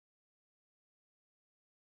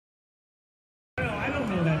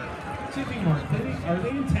Jiffy Mart? Are they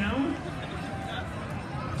in town?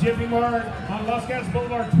 Jiffy Mart on Los Gatos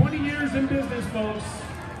Boulevard, 20 years in business, folks.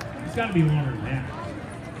 It's got to be longer than that.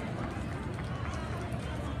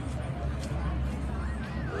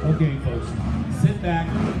 Okay, folks, sit back,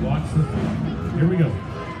 watch the film. Here we go.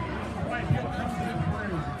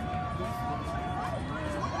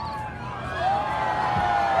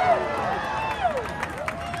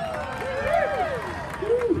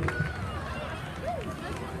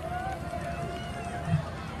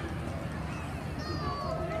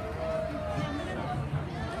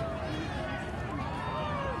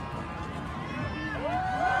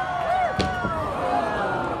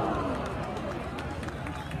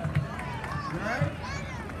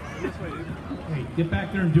 Hey, get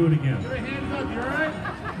back there and do it again. Put your hands up, you alright?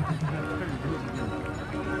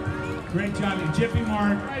 Great job, Jiffy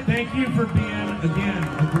Mart. Thank you for being, again,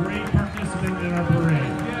 a great participant in our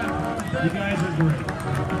parade. You guys are great.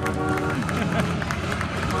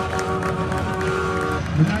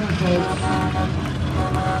 Remember, folks,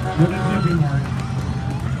 go to Jiffy Mart.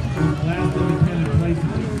 The last independent places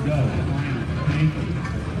you can go. Thank you.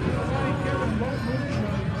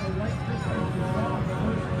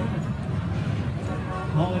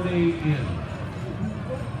 Holiday Inn.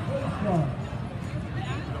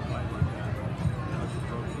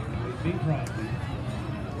 Big Crosby.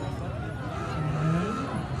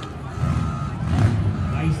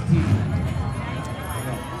 Iced tea.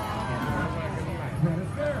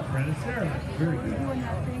 Fred Astaire. Very good.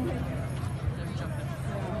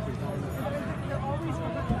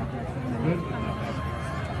 Good.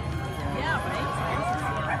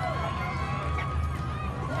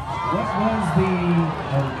 What was the...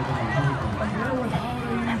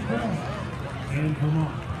 in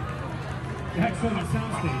Vermont. Excellent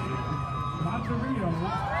soundstage. Monterey.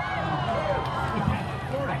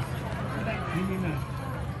 Florida. You mean that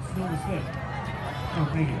snow to slip? Oh,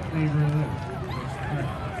 thank you. Thank you for that. All right.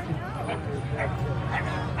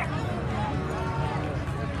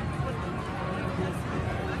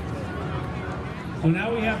 So now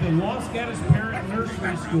we have the Los Gatos Parent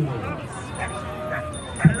Nursery School.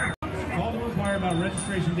 Call to inquire about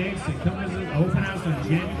registration dates and come visit the open house on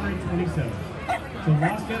January 27th. So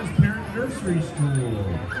Los Gatos Parent Nursery School.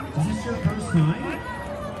 Is this your first time?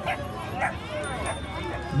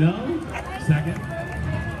 No? Second?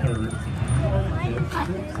 Third? Fifth?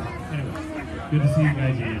 Anyway, good to see you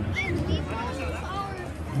guys again.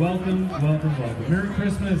 Welcome, welcome, welcome. Merry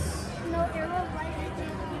Christmas.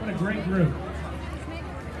 What a great group.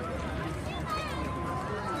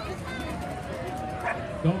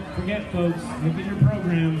 Don't forget, folks, look at your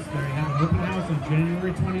programs. They have an open house on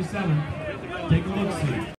January 27th. Take a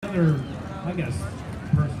look-see. Another, I guess,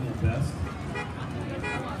 personal best.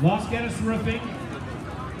 Los Gatos Roofing.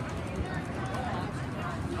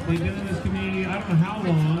 They've been in this community, I don't know how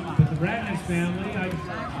long, but the Radness family,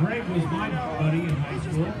 Greg was my buddy in high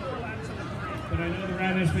school. But I know the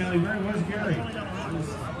Radness family very well. Where's Gary?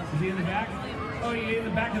 Is he in the back? Oh, he's in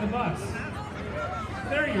the back of the bus.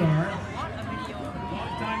 There you are.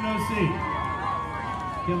 Long time no see.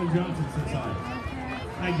 Kevin Johnson says hi.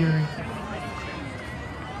 Hi, Gary.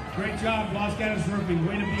 Great job, Los Gatos Roofing.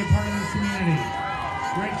 Way to be a part of this community.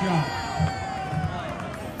 Great job.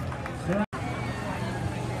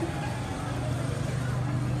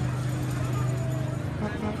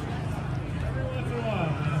 Every once in a while,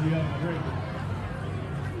 man, we have a great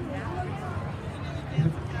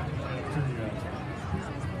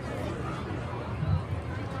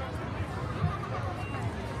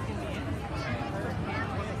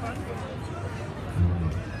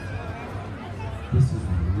This is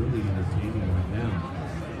really entertaining right now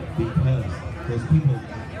because those people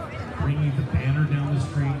bring you the banner down the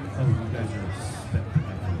street. Oh, you guys are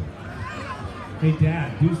spectacular. Hey, Dad,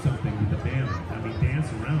 do something with the banner. I mean,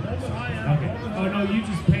 dance around it. Okay. Oh no, you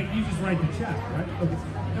just write the check, right? Okay.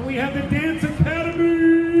 And we have the Dance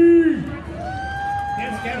Academy.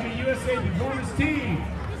 Dance Academy USA Performance Team,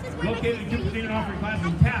 located in Cupertino, offering classes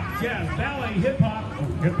in tap, jazz, ballet, hip hop,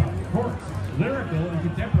 of course, lyrical and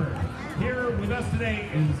contemporary. Here with us today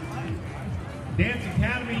is Dance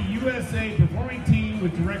Academy USA Performing Team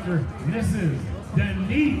with director Mrs.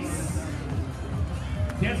 Denise.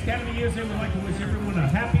 Dance Academy USA would like to wish everyone a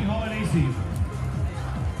happy holiday season.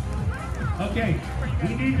 Okay,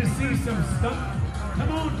 we need to see some stuff.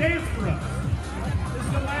 Come on, dance for us. This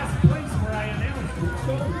is the last place where I announced it.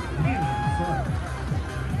 So, man, I'm sorry.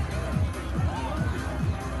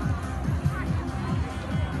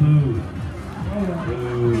 Boo.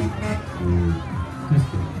 Boo.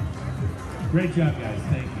 Great job, guys.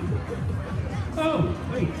 Thank you. Oh,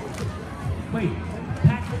 wait.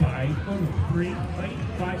 Packed by, or 3,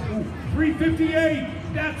 5, ooh, 358.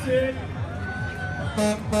 That's it.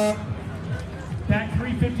 Pack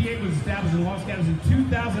 358 was established in Los Gatos in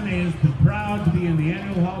 2008 and has been proud to be in the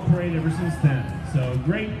annual Hall Parade ever since then. So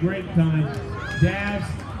great time. Dads,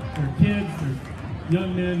 their kids, their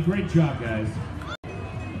young men, great job, guys.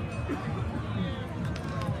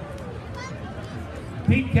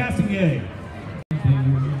 Pete Cassingay.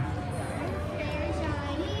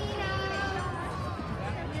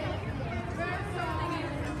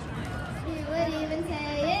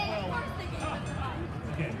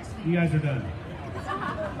 Okay, you guys are done.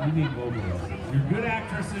 You need vocals. You're good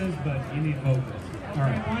actresses, but you need vocals. All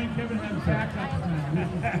right. Why Kevin has backups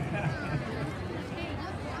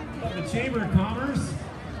now? The Chamber of Commerce?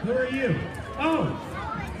 Who are you? Oh,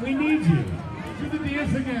 we need you. Do the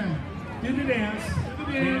dance again. Do the dance. Do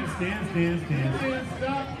the dance. Dance. Dance.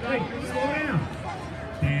 Stop. Wait, slow down.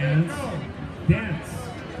 Dance. Dance.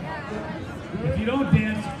 If you don't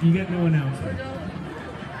dance, you get no announcement.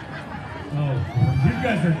 Oh, you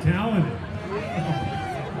guys are talented.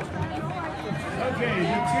 Okay,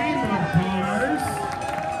 the Chamber of Commerce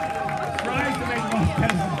tries to make Los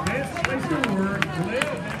Gatos the best place to work,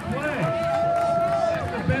 live, and play.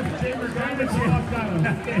 The best chamber of commerce in Los Gatos.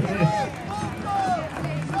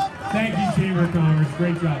 Thank you, Chamber of Commerce.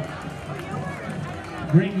 Great job.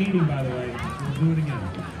 Great meeting, by the way. We'll do it again.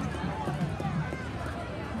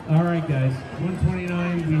 All right, guys.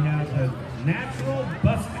 129, we have the Natural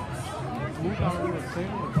Buskets. A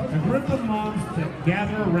group of moms that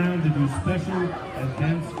gather around to do special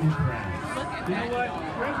events and crafts. You know what?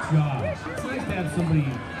 Great job. It's nice to have somebody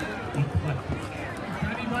eclectic.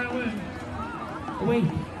 Tiny violin. Wait.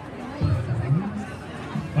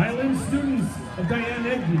 Violin students of Diane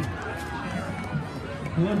Egby.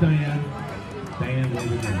 Hello, Diane. Diane,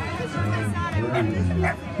 wave again.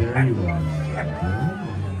 Very well.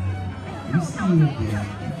 We see you again.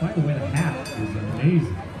 By the way, the hat is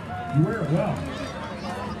amazing. You wear it well.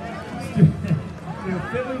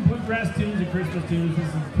 Fiddling bluegrass tunes and Christmas tunes. This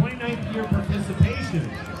is 29th year participation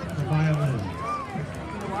for violins.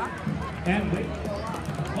 And wait,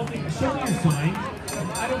 show me your sign.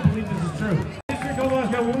 I don't believe this is true. District of Los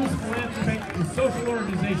Gatos Women's Philanthropic and Social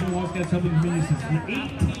Organization Los Gatos helping community since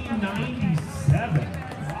 1897.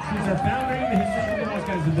 Since our founding, the history of Los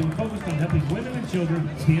Gatos has been focused on helping women and children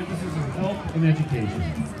with the emphasis on health and education.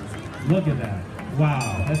 Look at that.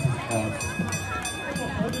 Wow, this is awesome.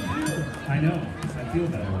 I know, I feel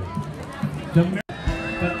that way.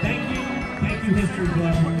 But thank you, History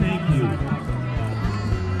Club, thank you.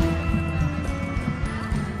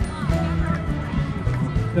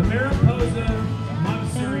 The Mariposa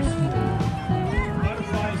Montessori School.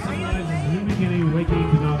 Butterfly symbolizes a new beginning, awakening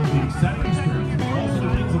to novelty, exciting experience. Also, the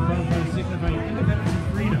wings of butterflies signify independence and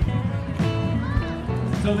freedom.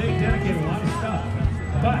 So they dedicate a lot of stuff.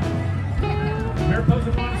 But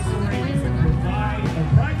Mariposa Montessori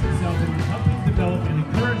prides itself in helping develop and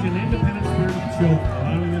encourage an independent spirit of children,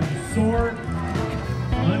 allowing them to soar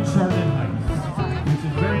uncharted heights, which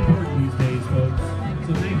is very important these days, folks.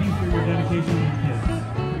 So thank you for your dedication to your kids.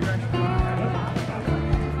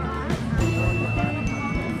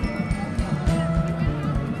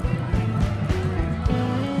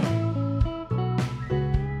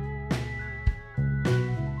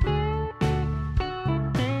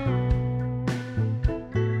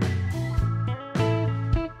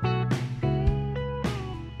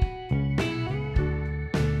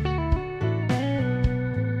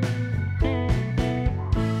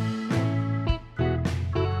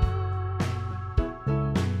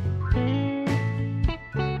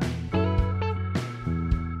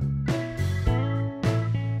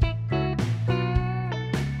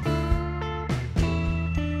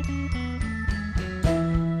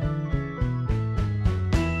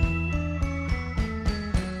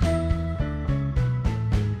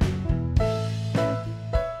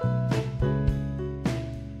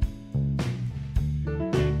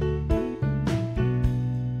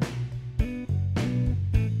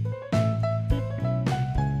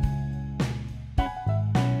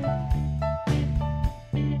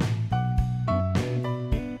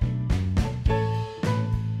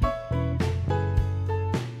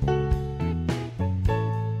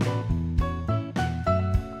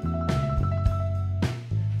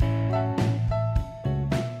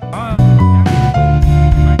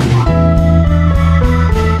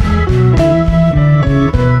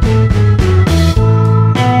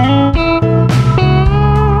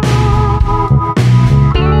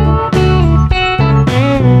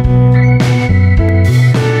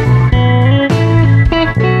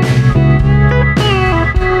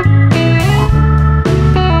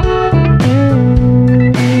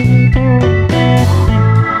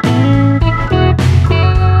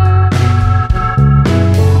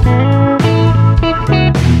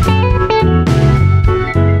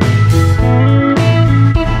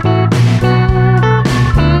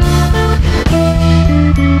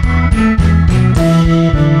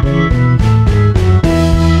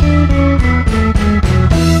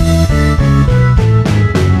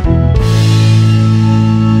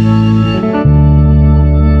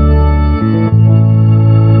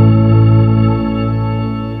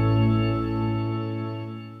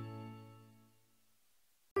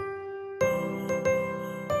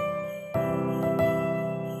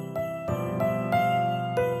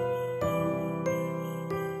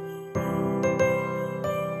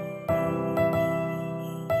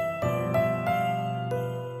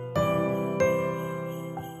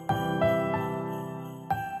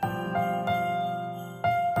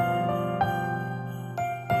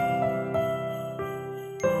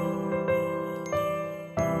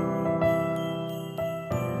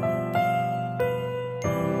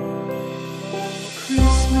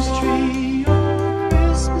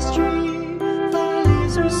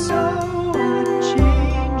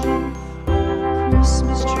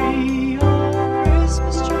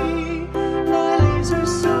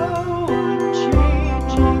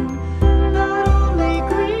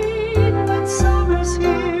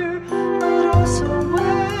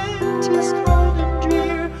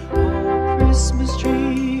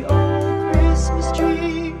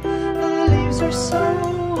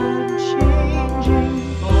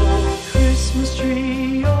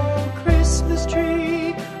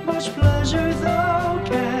 pleasure thou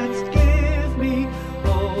canst give me.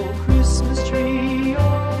 Oh Christmas tree,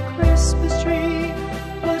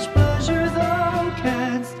 much pleasure thou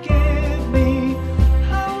canst give me.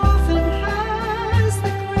 How often has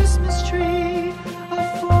the Christmas tree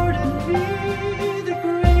afforded me the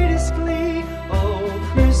greatest glee. Oh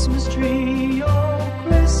Christmas tree,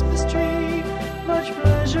 much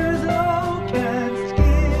pleasure thou canst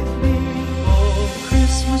give me. Oh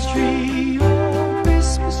Christmas tree,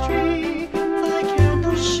 thy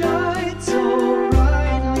candles shine so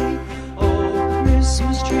brightly. Oh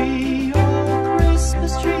Christmas tree,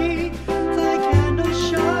 thy candles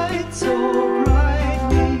shine so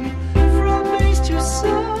brightly. From base to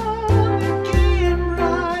summit, gay and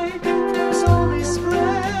bright, there's only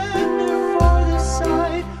splendor for the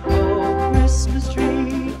sight. Oh Christmas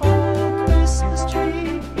tree,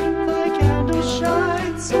 thy candles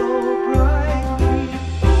shine so brightly.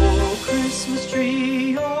 Oh Christmas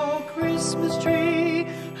tree,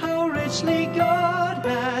 how richly God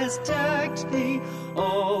has decked thee.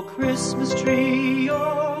 Oh Christmas tree,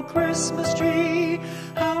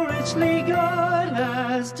 how richly God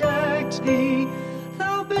has decked thee.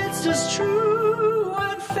 Thou bidst us true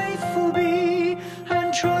and faithful be,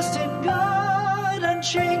 and trust in God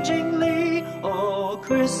unchangingly. Oh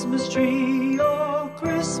Christmas tree,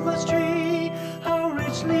 how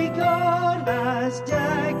richly God has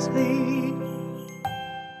decked thee.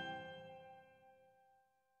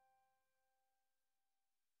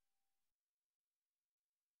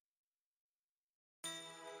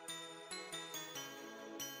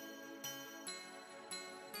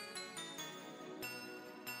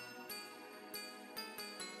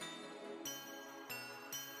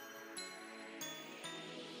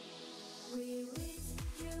 We wish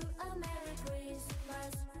you a Merry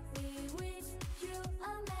Christmas. We wish you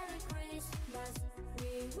a Merry Christmas.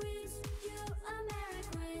 We wish you a Merry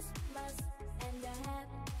Christmas and a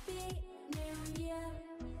Happy New Year.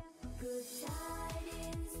 Good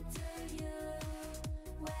tidings to you,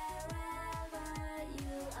 wherever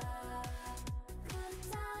you are. Good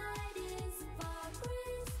tidings for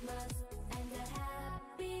Christmas and a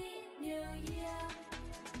Happy New Year.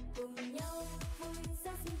 Cùng nhau vui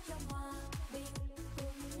Giáng sinh trong hòa bình,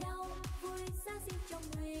 cùng nhau vui Giáng sinh trong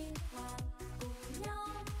huy hoàng, cùng nhau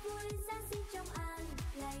vui Giáng sinh trong an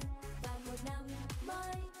lành và một năm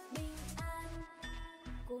mới bình an.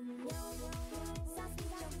 Cùng nhau vui Giáng sinh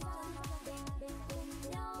trong hòa bình, cùng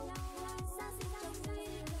nhau vui Giáng sinh trong huy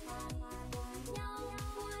hoàng, cùng nhau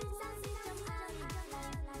vui Giáng sinh trong an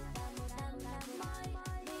lành và một năm mới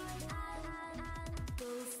bình an.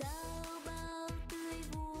 Cầu sao bao tươi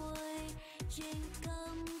vui trên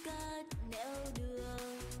cơm cát nẻo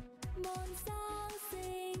đường, món Giáng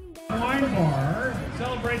sinh đầy. Wine bar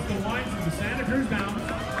celebrates the wines of the Santa Cruz Mountains.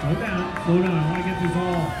 Slow down. I want to get this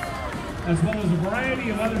all. As well as a variety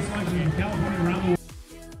of other selections from California around the world.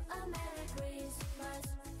 You a Merry Christmas.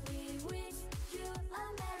 We wish you a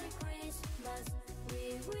Merry Christmas. We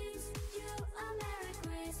wish you a Merry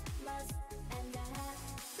Christmas and a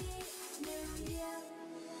Happy New Year.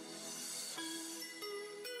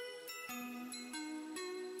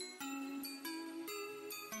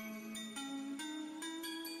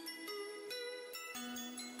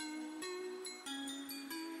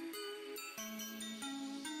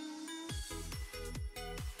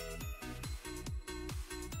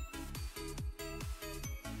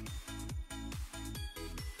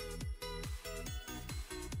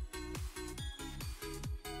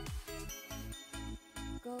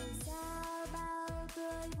 Cầu sao bao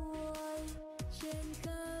tươi vui trên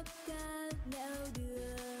khắp các nẻo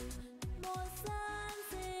đường, một Giáng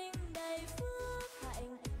sinh đầy phước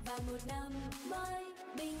hạnh và một năm mới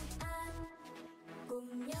bình an.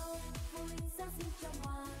 Cùng nhau vui Giáng sinh trong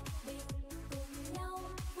hòa bình, cùng nhau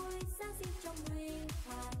vui Giáng sinh trong huy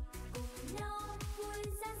hoàng, cùng nhau vui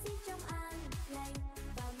Giáng sinh trong an lành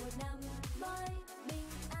và một năm mới bình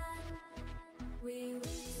an. We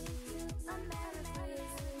wish you a Merry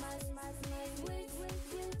Christmas. We wish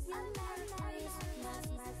you a Merry Christmas.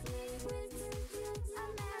 We wish you a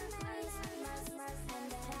Merry Christmas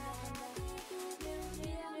and a Happy New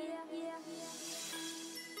Year.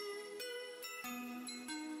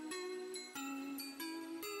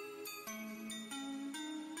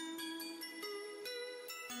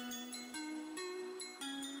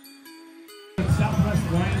 Southwest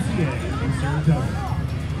YMCA in Saratoga.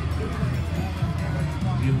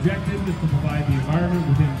 The objective is to provide the environment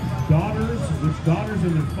within daughters and their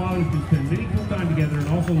fathers can spend meaningful time together and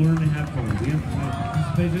also learn to have fun. We emphasize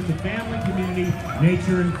participation in the family, community,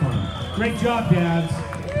 nature, and fun. Great job, dads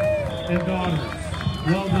and daughters.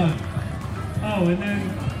 Well done. Oh, and then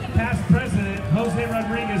past president, host Jose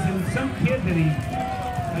Rodriguez, and some kid that he,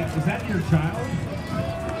 like, is that your child?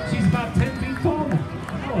 She's about 10 feet tall now.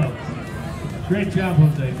 Hello. Great job,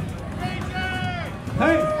 Jose.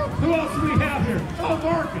 Hey, who else do we have here? Oh,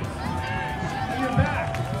 Marcus. You're back.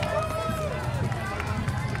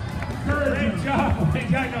 Great job. Hey,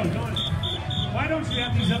 guy, no, don't. Why don't you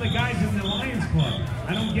have these other guys in the Lions Club?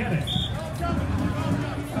 I don't get it.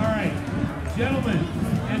 All right, gentlemen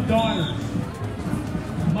and daughters,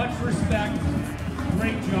 much respect.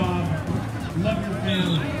 Great job. Love your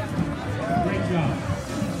family. Great job.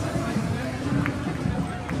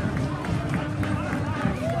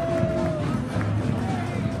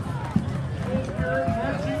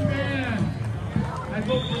 Marching band. I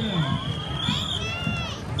vote for them.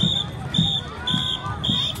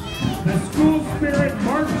 The School Spirit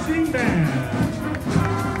Marching Band,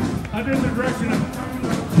 under the direction of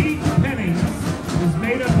Pete Penning, is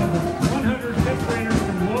made up of 100 fifth graders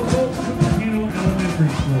from local Cupertino Elementary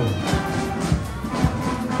School.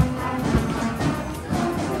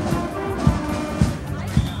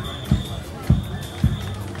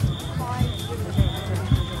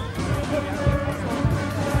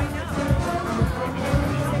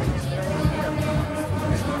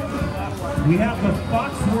 We have the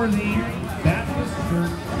Foxworthy Baptist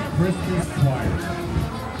Church Christmas Choir.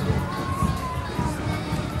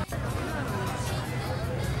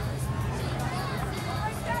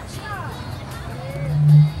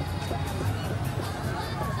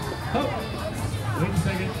 Oh, wait a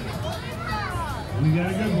second. We got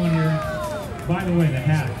a good one here. By the way, the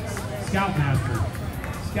hat. Scoutmaster.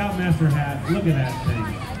 Scoutmaster hat. Look at that thing.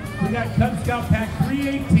 We got Cub Scout Pack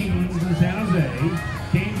 318 from San Jose.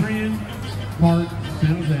 Cambrian Park,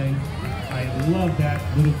 San Jose. I love that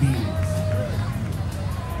little bead.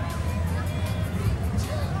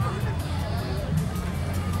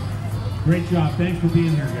 Great job. Thanks for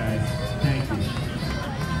being here, guys. Thank you.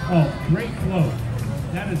 Oh, great float.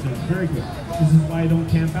 That is a very good. This is why I don't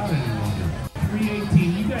camp out any longer.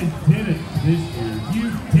 318. You guys did it this year.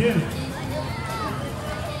 You did it.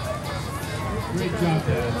 Great job,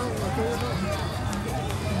 Dad.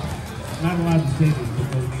 Not allowed to say this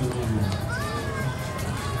because we don't want to.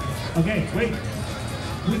 Okay, wait.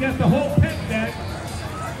 We got the whole pet deck.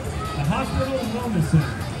 The Hospital and Wellness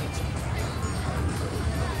Center.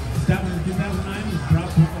 Established in 2009, is proud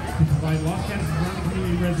to provide Los Angeles surrounding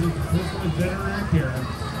community residents with personal and veterinary care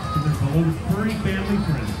to their beloved furry family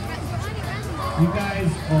friends. You guys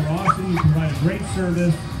are awesome. You provide great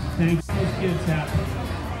service. Thanks. Those kids happy.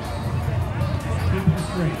 Keep them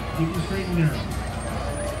straight. Keep them straight and narrow.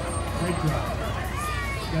 Great job.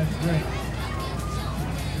 That's great.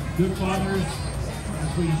 Good fathers,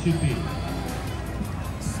 that's what you should be.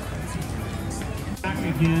 Back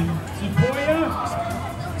again. Sequoia.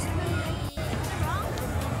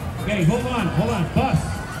 Okay, hold on. Bus.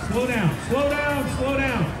 Slow down.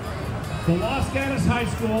 The Los Gatos High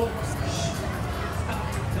School.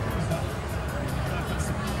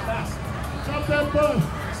 Stop that bus.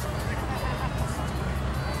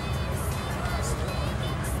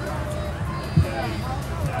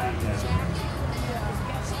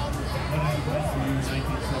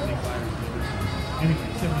 Anyway,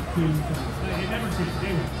 72, they never did.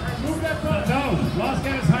 They were. Move that bus. No, Los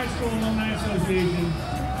Gatos High School Alumni Association.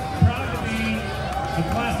 Proud to be a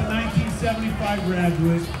class of 1975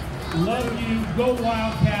 graduate. Love you. Go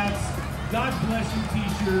Wildcats. God bless you,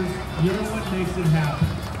 teachers. You're what makes it happen.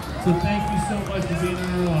 So thank you so much for being in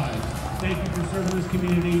our lives. Thank you for serving this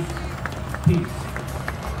community. Peace.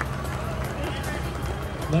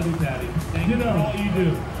 Love you, Daddy. Thank you for all you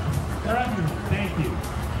do. Thank you.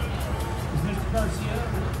 Mr. Garcia?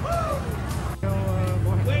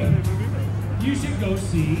 Wait, you should go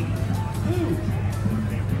see who?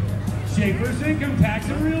 Schaefer's Income Tax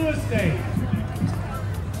and Real Estate.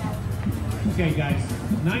 Okay, guys,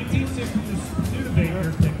 1960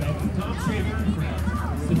 Studebaker pickup with Tom Schaefer and friends.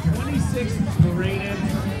 The 26th parade entry.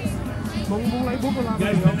 You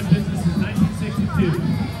guys been in business since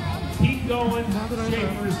 1962. Keep going,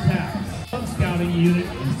 Schaefer's Tax. Club Scouting Unit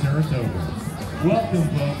in Saratoga. Welcome,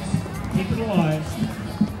 folks. Keep it alive.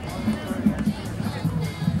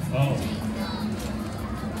 Oh.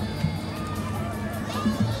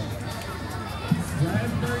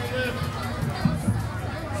 Raspberry lip.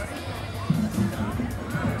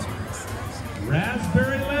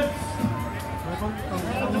 Raspberry lips.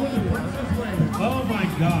 Oh my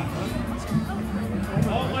God.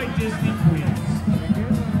 All my Disney queens.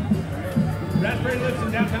 Raspberry lips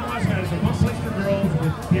in downtown Los Angeles is a one place for girls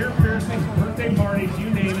with ear piercings, birthday parties, you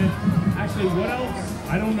name it. Actually, what else?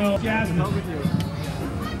 I don't know. Jasmine.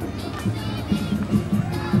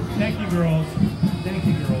 Thank you, girls. Thank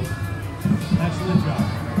you, girls. Actually,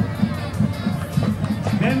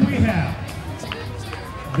 we have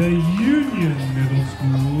the Union Middle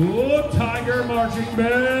School Tiger Marching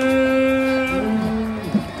Band.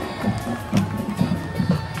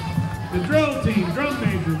 The drill team, drum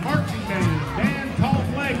major, marching band, band tall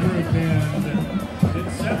flag group, and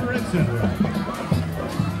etc., etc.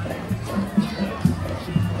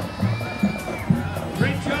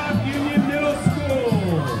 Great job, Union Middle School.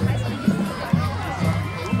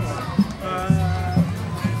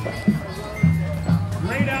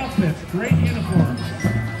 Great outfits, great uniforms.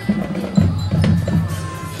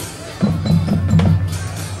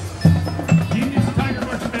 Union's Tiger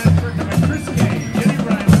Marching Band is directed by Chris Kay, Jenny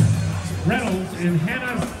Reynolds, and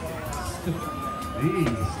Hannah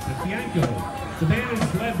Stefianco. The band is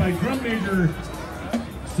led by drum major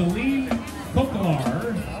Celine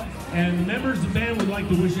Coquelar, and the members of the band would like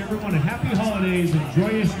to wish everyone a happy holidays and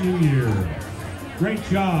joyous new year. Great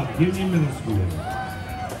job, Union Middle School.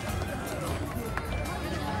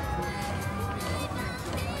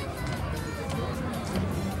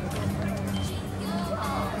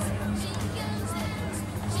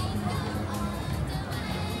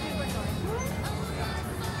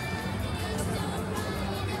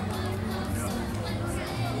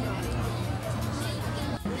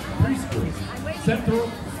 Preschool. Centro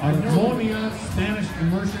Armonia Spanish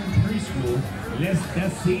Immersion Preschool les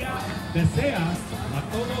desea a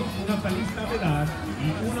todos una feliz Navidad y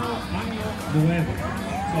un año nuevo.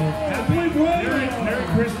 So, Merry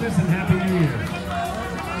Christmas and Happy New Year.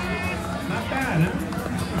 Not bad, huh?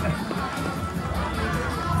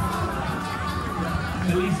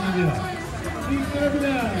 Feliz Navidad. Feliz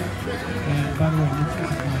Navidad. And by the way, this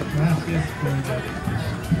is my gracias for the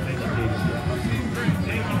education.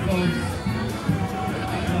 Thank you, folks.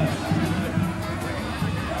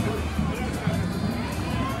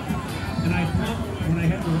 And I thought when I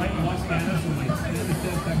had to write Los Gatos on my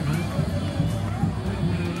test that month.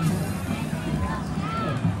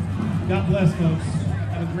 God bless, folks.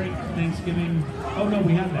 Have a great Thanksgiving. Oh no,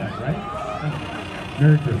 we have that, right?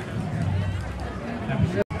 Merry Christmas. Happy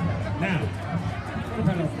Christmas. Now.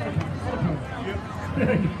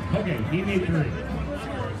 Okay, he made three.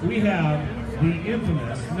 We have the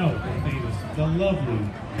infamous, no, famous, the lovely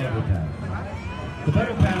Butter Paddle. The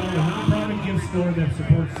Butter Paddle, a non-profit gift store that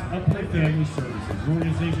supports Uplift Family Services, an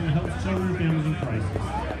organization that helps children and families in crisis.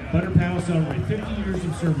 Butter Paddle celebrates 50 years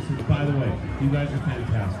of services. By the way, you guys are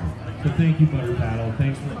fantastic. So thank you, Butter Paddle.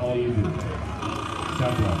 Thanks for all you do.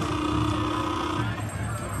 God bless.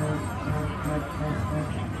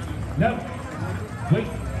 No. Wait.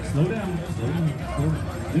 Slow down. Slow down. Slow down.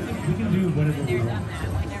 We can do whatever we want.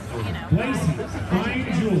 Lacey, Fine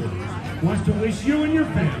Jewelry, wants to wish you and your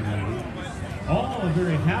family all a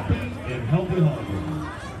very happy and healthy holiday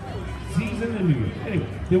season and New Year. Anyway,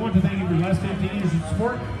 they want to thank you for the last 15 years of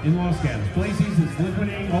support in Los Gatos. Lacey's is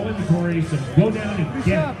liquidating all inventory, so go down and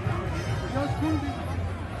get it.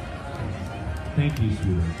 Thank you,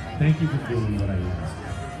 sweetheart. Thank you for doing what I asked.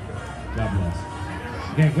 God bless.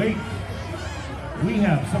 Okay, wait. We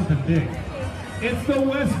have something big. It's the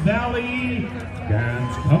West Valley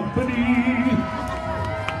Dance Company.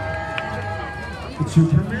 It's your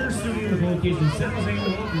premier studio with location in San Jose,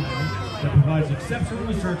 Oklahoma, that provides exceptional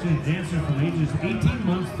instruction to dancers from ages 18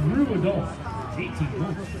 months through adults. 18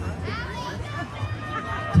 months.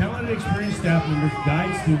 Talented, experienced staff members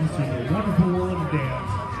guide students through the wonderful world of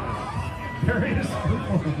dance. Various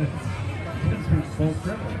performances.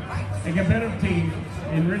 A competitive team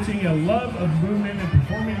enriching a love of movement and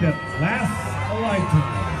performing that lasts a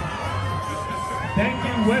lifetime. Thank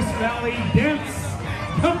you, West Valley Dance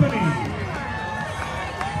Company.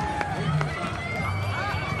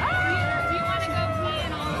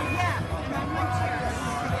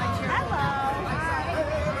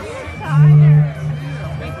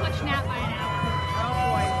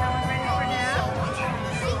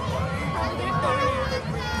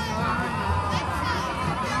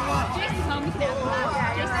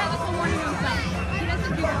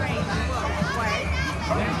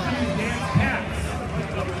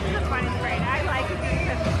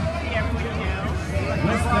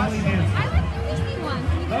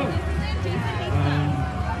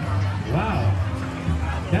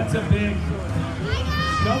 That's a big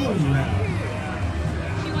shovel you have.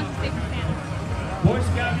 She wants to stick with Santa. Boy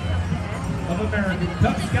Scout of America,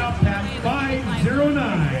 Cub Scout Pack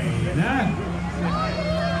 509.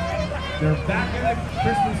 They're back in the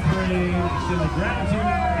Christmas parade. Send the gratitude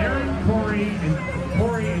Aaron,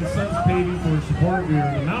 Corey, and Sons Paving for support. We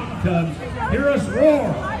are the Mountain Cubs. Hear us roar.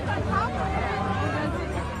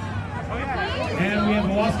 And we have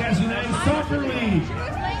the Los Gatos United Soccer League.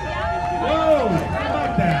 Whoa, how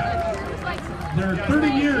about that? They're 30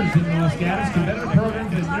 years Children's in Los Gatos. Competitive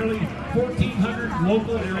programs has nearly 1,400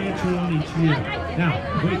 local area children each year. Now,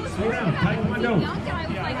 wait, slow down. Taekwondo.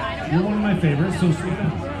 You're one of my favorites, so slow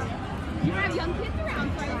down. You have young kids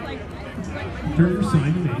around, so I was like, Turn your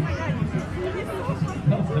sign to me.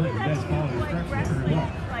 Well done. You guys follow instructions very well.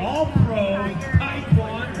 All pro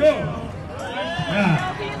Taekwondo.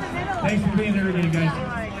 Yeah. Thanks for being there again, guys.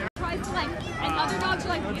 tries to like, and other dogs are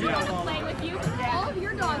like, we don't want to play with you. All of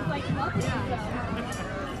your dogs like love you.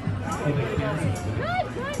 Good,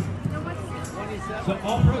 good. So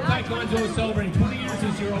All Pro Taekwondo is celebrating 20 years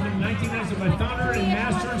this year, opened in 1990 by founder and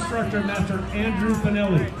master instructor, Master Andrew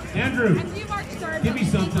Finelli. Andrew, give me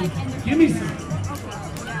something. Give me something.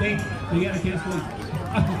 Thank you. You got a cancel.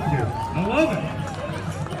 I love it.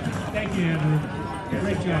 Thank you, Andrew.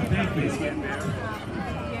 Great job. Thank you.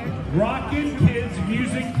 Rockin' Kids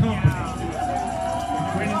Music Company.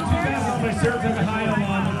 Created in 2000 by Saratoga High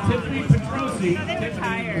alum Tiffany Petrosi.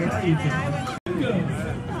 Tiffany, where are you, Tiffany?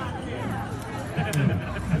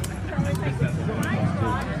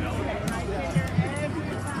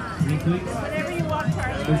 Good. Whenever you walk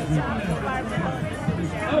past,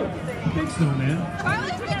 oh, big snowman.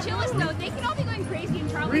 Charlie's the chillest though. They can all be going crazy, and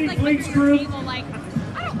Charlie's Green like Fleets looking at Group. people like,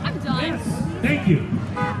 I'm done. Yes, thank you.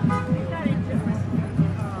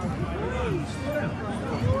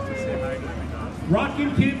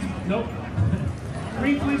 Rockin' Kids, nope.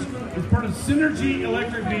 Green Fleets Group is part of Synergy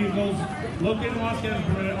Electric Vehicles, located in Los Gatos,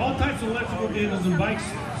 providing all types of electrical vehicles and bikes,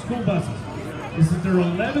 school buses. This is their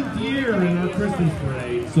 11th year in our Christmas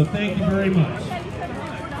parade, so thank you very much.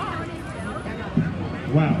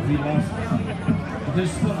 Wow, we lost it.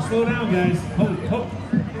 Just slow down, guys.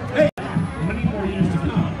 Hey, many more years to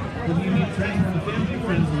come. If you need to transfer the family and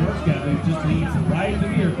friends and work together, just need to ride to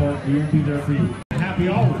the airport. We will be there for you. Happy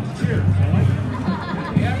always. Cheers. I like it.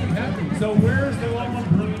 Happy. So where's the Loma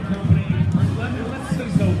Brewing Company? Let's see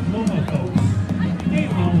those Loma folks. Hey,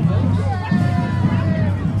 Loma folks.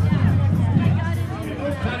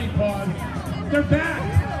 Those Tiny Paws. They're back.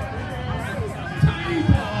 Tiny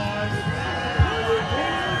Paws.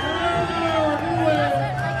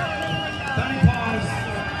 Tiny Paws.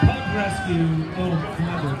 Pug Rescue. Oh,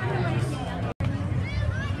 mother goodness.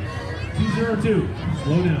 202.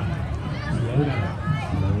 Slow down. Slow down.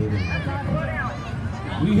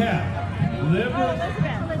 We have Liverpool.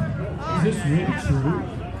 Is this really true?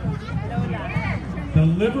 The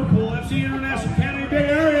Liverpool FC International County Bay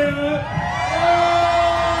Area.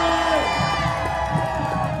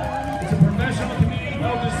 It's a professional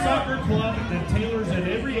community-focused soccer club that tailors at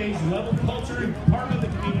every age, level, culture, and part of the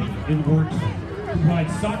community it works in.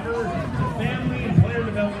 Provides soccer to family and player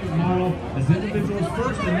development model as individuals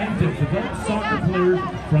first and then to develop soccer players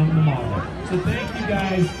from the model. So thank you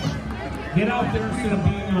guys. Get out there instead of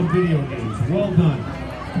being on video games. Well done.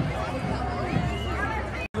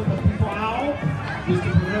 Plow is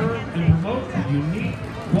to preserve and promote the unique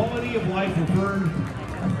quality of life referred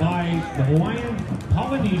by the Hawaiian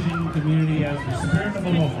Polynesian community as the spirit of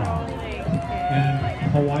aloha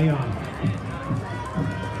and Hawaiian.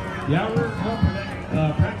 The outward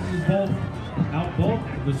practices both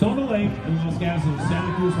the Zona Lake and Los Gatos and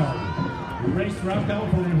Santa Cruz Harbor. We race throughout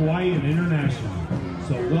California, Hawaii, and international.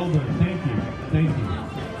 So well done. Thank you. Thank you.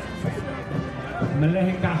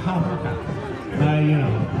 Malehika Hamaka. You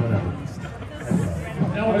know, whatever.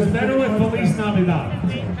 That was better with Feliz Navidad.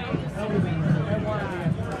 Yeah,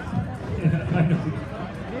 I know.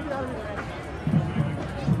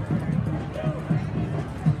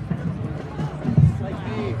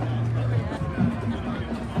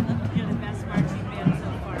 the best marching band so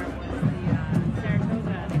far was the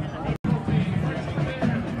Saratoga.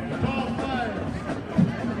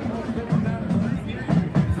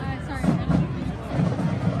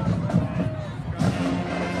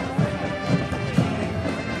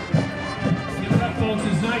 Folks,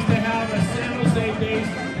 it's nice to have a San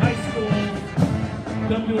Jose-based high school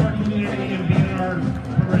come to our community and be in our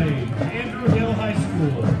parade. Andrew Hill High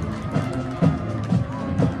School.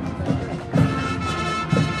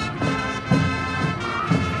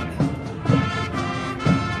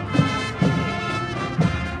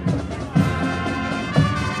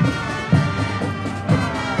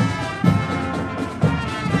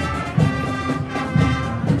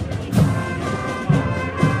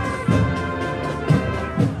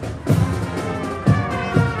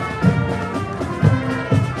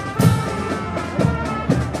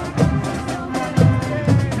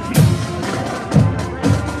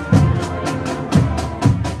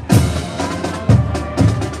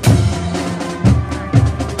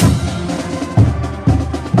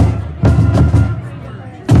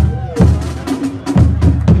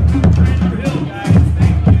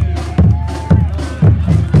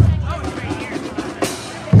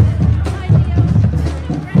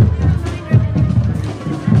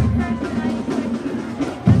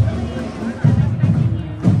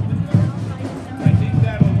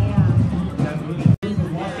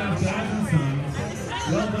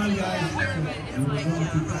 done, guys. We're going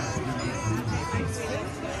too fast.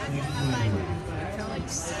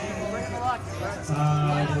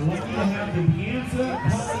 We're lucky to have the Bianza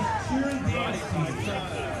College Cheer and Dance Team.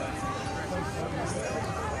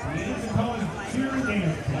 Bianza College Cheer and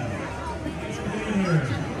Dance Team. Get in here.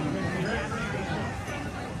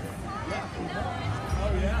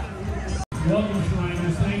 Welcome,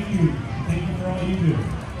 Shriners. Thank you. Thank you for all you do.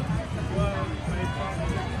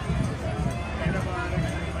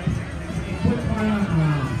 Quick round.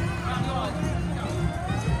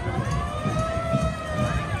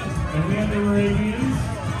 And we have the Arabians.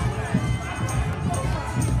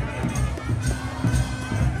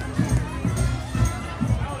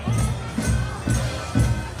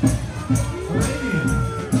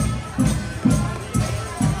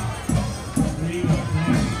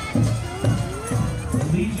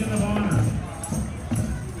 Legion of Honor.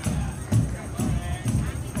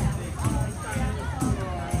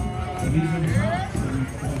 These are the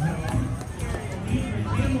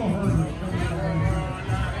camel herders.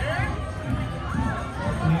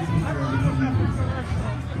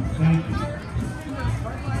 Thank you.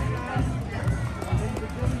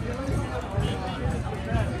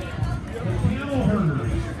 The camel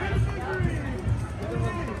herders.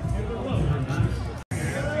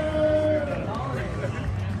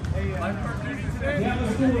 The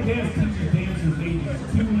School of Dance teaches dancers ages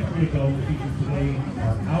 2 and 3 ago. Teachers today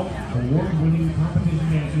are out award-winning competition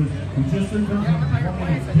dancers who just returned from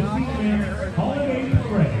performing at Disneyland's Holiday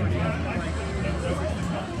Parade.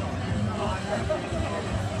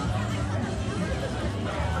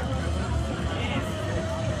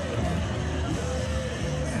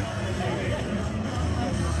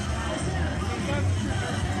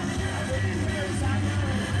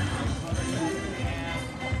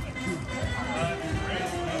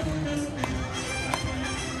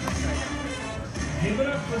 Give it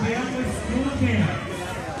up for the Atlas School of Dance.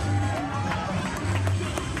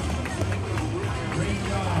 Great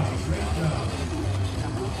job, great job.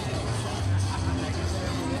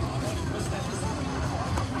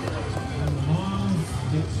 And the moms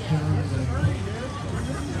get started.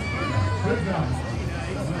 Good job.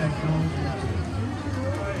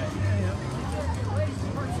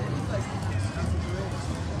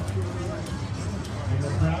 And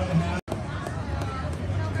we're proud to have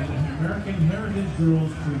American Heritage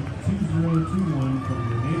Girls Troop 2021 from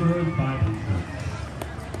the Neighborhood Bible Church.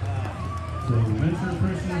 So Venture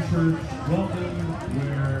Christian Church, welcome,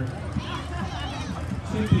 where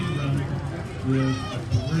tipping them is a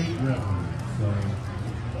great revenue. So,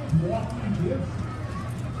 walking gifts.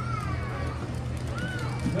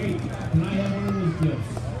 Wait, can I have one of those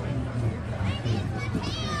gifts?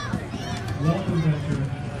 Welcome, Venture.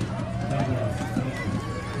 God bless. Thank you.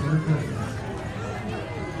 Merry Christmas.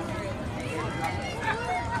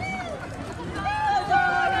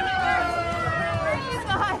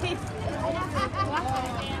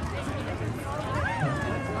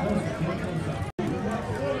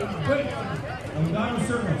 Wait! I'm down a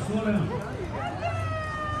circle. Slow down.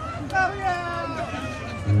 Oh, yeah!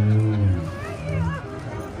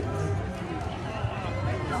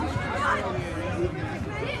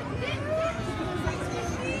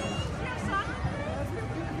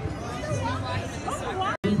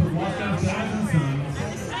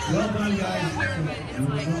 Well done, guys. We're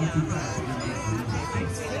going too fast.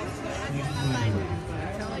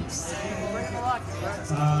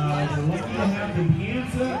 We're lucky to have the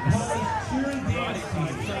Bianza College Cheer and Dance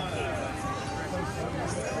Team.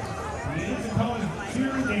 Bianza College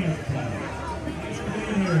Cheer and Dance Team. Get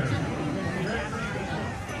in here.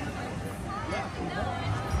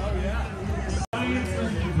 Science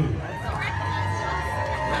Institute.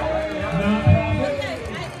 Nonprofit.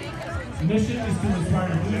 Mission is to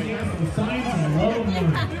inspire enthusiasm for science and love of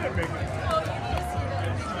learning.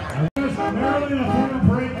 Maryland, a former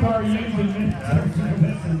parade car used in military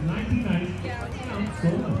service since 1990.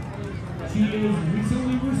 She is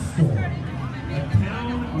recently restored. A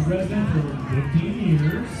town resident for 15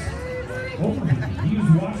 years. Over 50. He used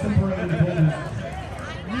to watch the parade and told his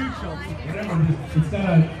whatever, it's got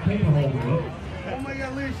a paper hole with it. Oh my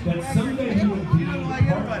God, Liz. That someday he would be part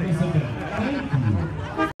of this event. Thank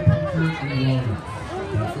you.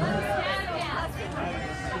 That's right.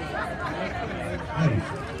 Hey.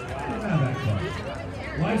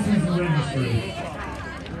 License and registry.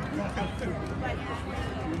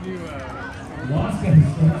 Lost got his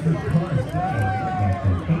sponsored cars.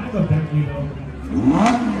 Can I have a Bentley though?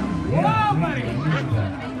 Yeah,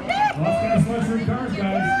 Lost got his sponsored cars,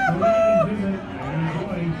 guys. Go ahead and visit and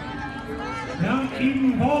enjoy. Mount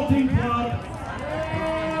Eden Vaulting Club.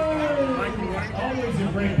 Always a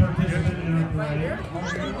great participant in our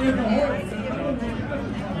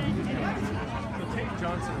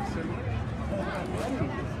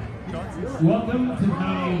Welcome to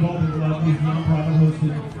County Involvement Club, whose nonprofit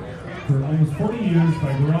hosted for almost 40 years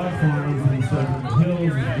by garage farmers in the Southern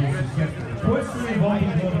Hills and the most successful equestrian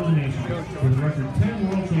involvement club in the nation, with a record 10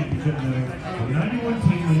 world championship medals and 91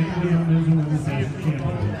 teams in individual men's and women's national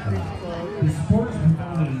championship. The sport is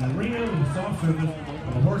performed in an arena with a soft surface,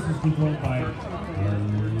 and the horse is controlled by a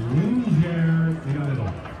lunger in the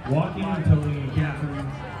middle, walking and toting and capturing,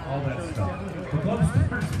 all that stuff. The club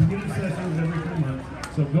starts beginning sessions every 3 months,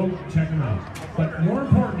 so go check them out. But more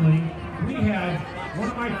importantly, we have one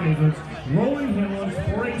of my favorites, Rolling Hills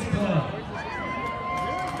 4-H Club.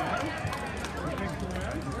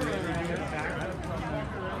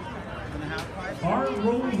 Our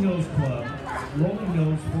Rolling Hills Club, Rolling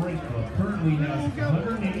Hills 4-H Club, currently has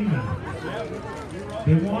 180 members.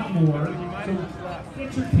 They want more, so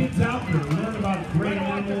get your kids out there, learn about great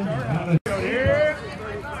animals, how to...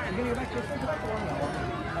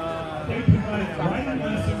 They provide riding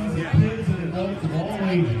lessons to kids and adults of all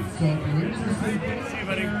ages. So if you're interested, get out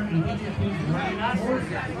there and get your kids riding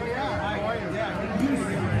horses.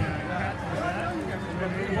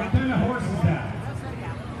 What kind of horse is that?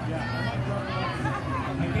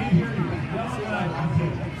 I can't hear you. Yell it out.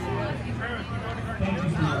 Okay. Thank you,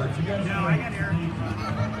 sweetheart. You guys are great. Thank you.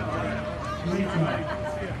 Great job.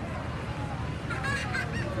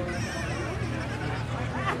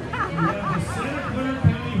 We have the Santa Clara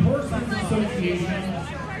County Horsemen's Association.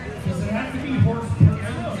 Does it have to be horse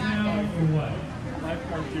persons now, or what?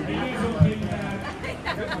 Are you guys okay with that?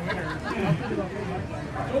 Yeah.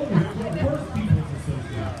 Oh, the Horse People's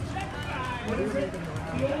Association. What is it?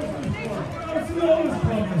 The oldest club. Oh, it's the oldest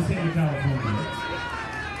club in the state of California.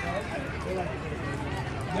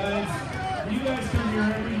 Guys, you guys come here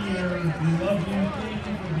every year. We love you. Thank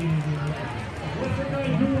you for being here. What's the guy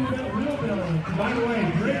doing with that wheelbarrow? By the way,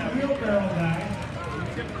 great wheelbarrow guy.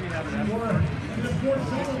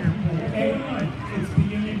 Hey, it's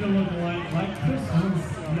beginning to look like Christmas.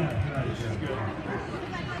 Yeah, right.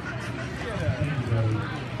 Thank you, buddy.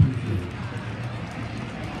 Appreciate it.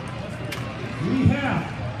 We have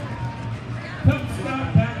Cub Scout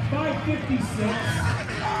Pack 556.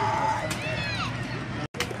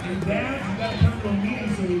 And Dad, you gotta come to a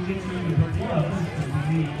meeting so we can get you into the club.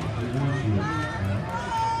 We want you.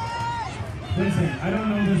 Listen, I don't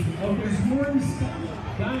know this. Oh, there's more in stuff.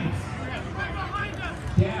 Guys.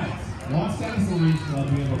 Dads. Los Angeles Club.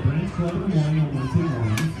 We have a branch club in the morning on Wednesday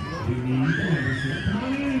mornings. We need the membership. Come on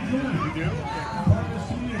in and join. You do? You're part of this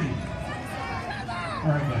community.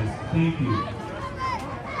 Alright, guys. Thank you. Oh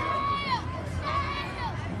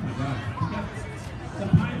my God. We got the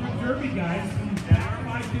Pinewood Derby guys from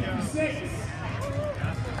 556.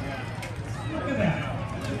 Look at that.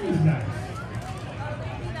 Look at these guys.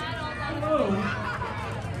 Hello.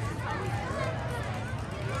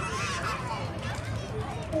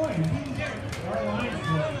 Boy, our line's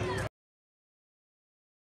good.